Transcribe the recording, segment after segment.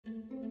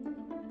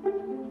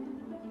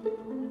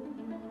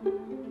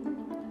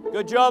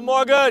Good job,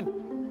 Morgan.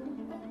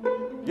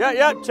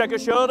 Yeah, check your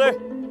shoulder.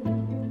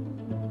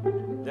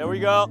 There we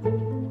go.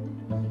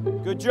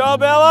 Good job,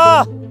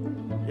 Bella.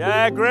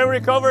 Yeah, great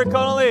recovery,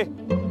 Connolly.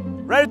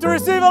 Ready to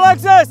receive,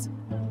 Alexis?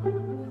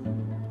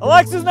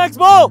 Alexis, next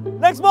ball.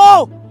 Next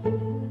ball.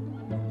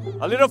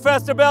 A little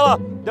faster, Bella.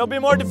 There'll be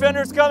more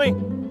defenders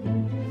coming.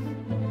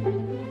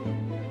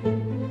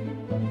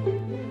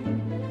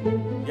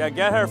 Yeah,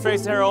 get her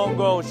facing her own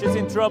goal. She's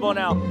in trouble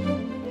now.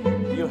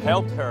 You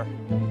helped her.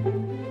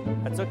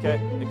 That's okay,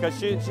 because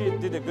she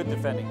did a good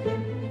defending.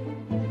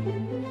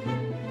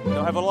 You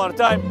don't have a lot of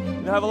time.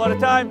 You don't have a lot of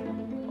time.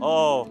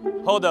 Oh,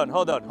 hold on.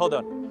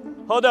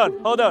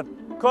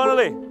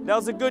 Connolly, that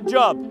was a good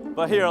job.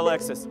 But here,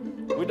 Alexis,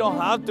 we don't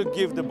have to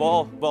give the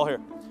ball here.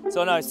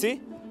 So now,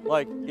 see?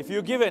 Like, if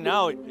you give it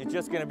now, it's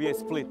just gonna be a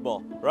split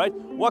ball, right?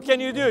 What can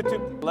you do to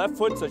left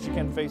foot so she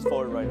can face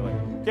forward right away?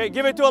 Okay,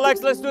 give it to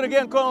Alex. Let's do it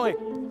again, Connolly.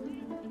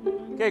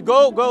 Okay,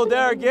 go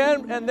there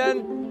again, and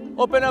then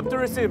open up to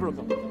receive,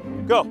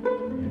 Go.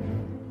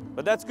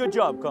 But that's good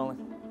job, Connolly.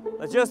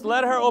 Let's just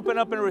let her open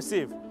up and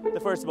receive the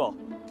first ball.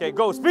 Okay,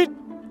 go, speed.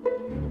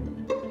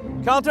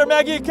 Counter,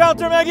 Maggie,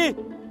 counter, Maggie.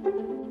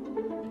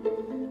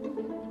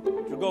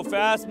 You go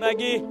fast,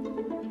 Maggie.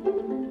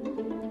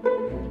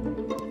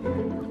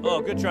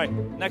 Oh, good try.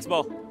 Next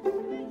ball.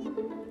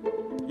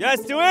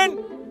 Yes, two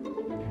in.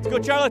 Let's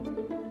go, Charlotte.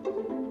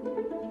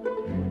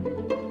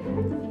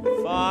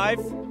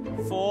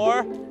 5,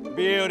 4.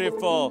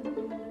 Beautiful.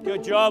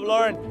 Good job,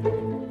 Lauren.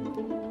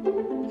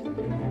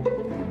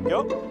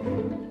 Go.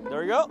 There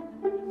we go.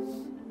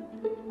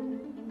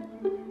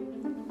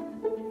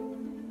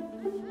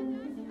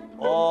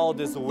 All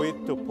this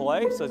width to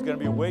play, so it's going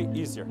to be way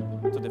easier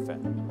to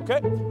defend.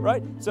 Okay,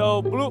 right?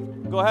 So blue,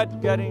 go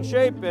ahead, get in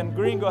shape, and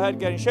green, go ahead,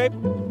 get in shape.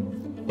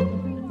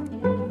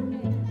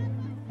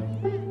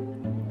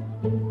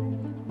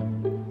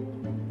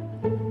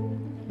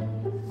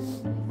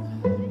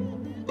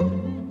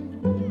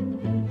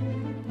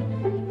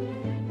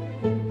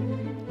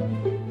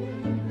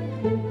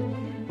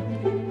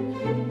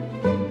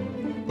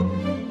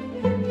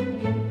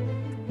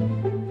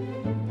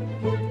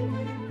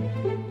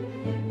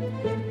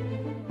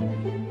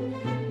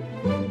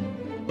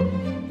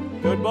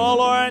 Good ball,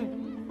 Lauren.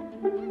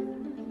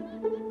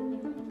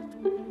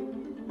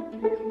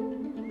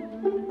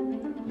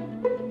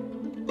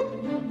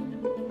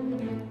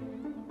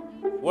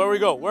 Where we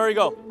go? Where we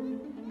go?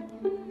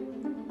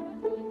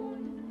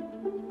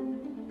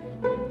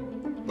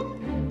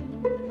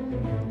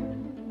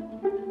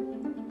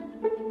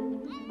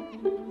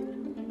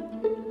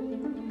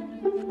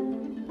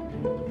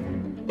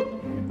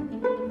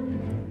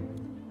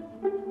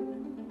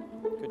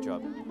 Good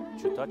job.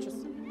 2 touches.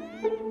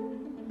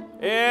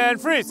 And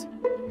freeze.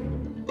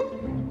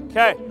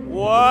 Okay,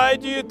 why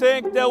do you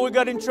think that we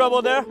got in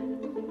trouble there?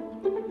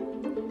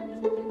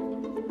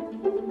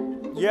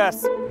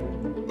 Yes.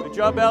 Good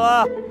job,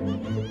 Bella.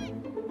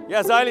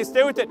 Yes, Eiley,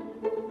 stay with it.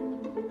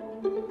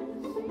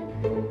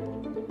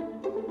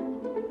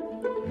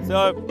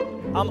 So,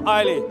 I'm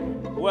Eiley.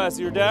 Wes,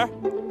 you're there?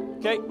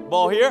 Okay,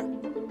 ball here.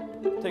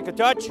 Take a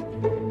touch.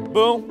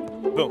 Boom,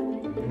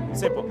 boom.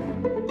 Simple.